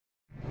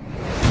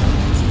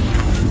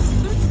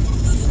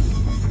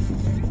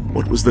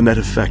What was the net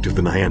effect of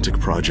the Niantic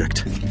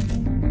project?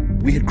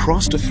 We had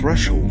crossed a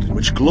threshold in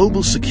which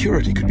global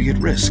security could be at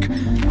risk.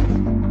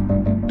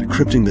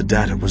 Decrypting the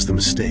data was the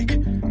mistake.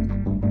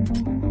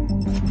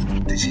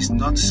 This is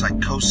not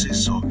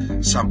psychosis or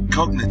some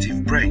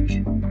cognitive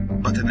break,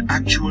 but an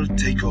actual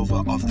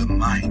takeover of the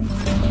mind.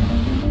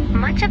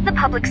 Much of the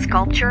public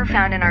sculpture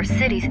found in our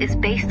cities is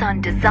based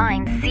on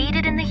design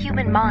seeded in the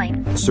human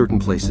mind. Certain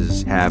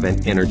places have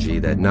an energy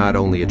that not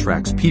only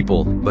attracts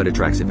people, but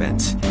attracts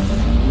events.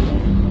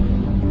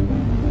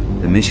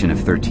 The mission of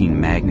 13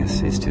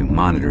 Magnus is to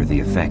monitor the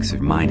effects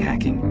of mind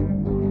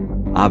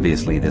hacking.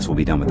 Obviously, this will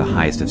be done with the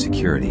highest of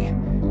security,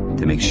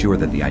 to make sure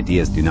that the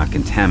ideas do not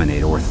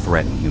contaminate or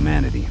threaten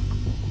humanity.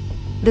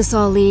 This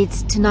all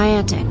leads to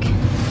Niantic.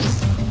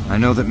 I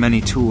know that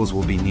many tools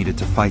will be needed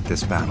to fight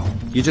this battle.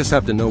 You just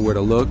have to know where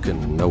to look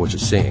and know what you're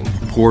seeing.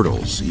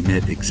 Portals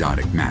emit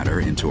exotic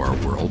matter into our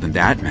world, and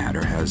that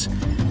matter has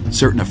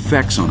certain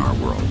effects on our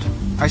world.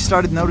 I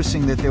started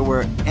noticing that there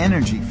were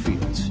energy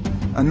fields,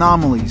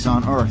 anomalies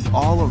on Earth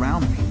all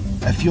around me.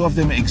 A few of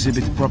them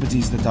exhibit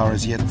properties that are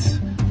as yet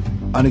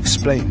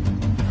unexplained.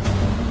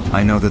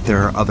 I know that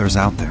there are others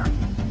out there.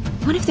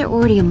 What if they're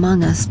already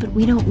among us, but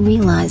we don't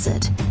realize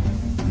it?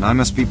 And I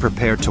must be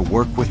prepared to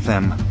work with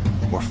them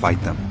or fight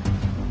them.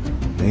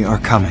 They are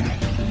coming.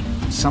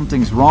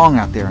 Something's wrong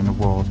out there in the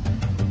world.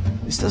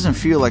 This doesn't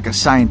feel like a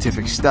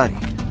scientific study.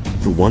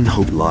 The one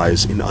hope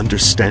lies in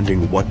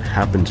understanding what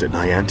happened at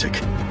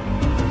Niantic.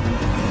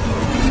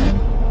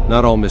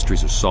 Not all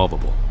mysteries are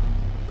solvable,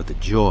 but the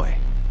joy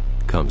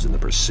comes in the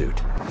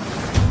pursuit.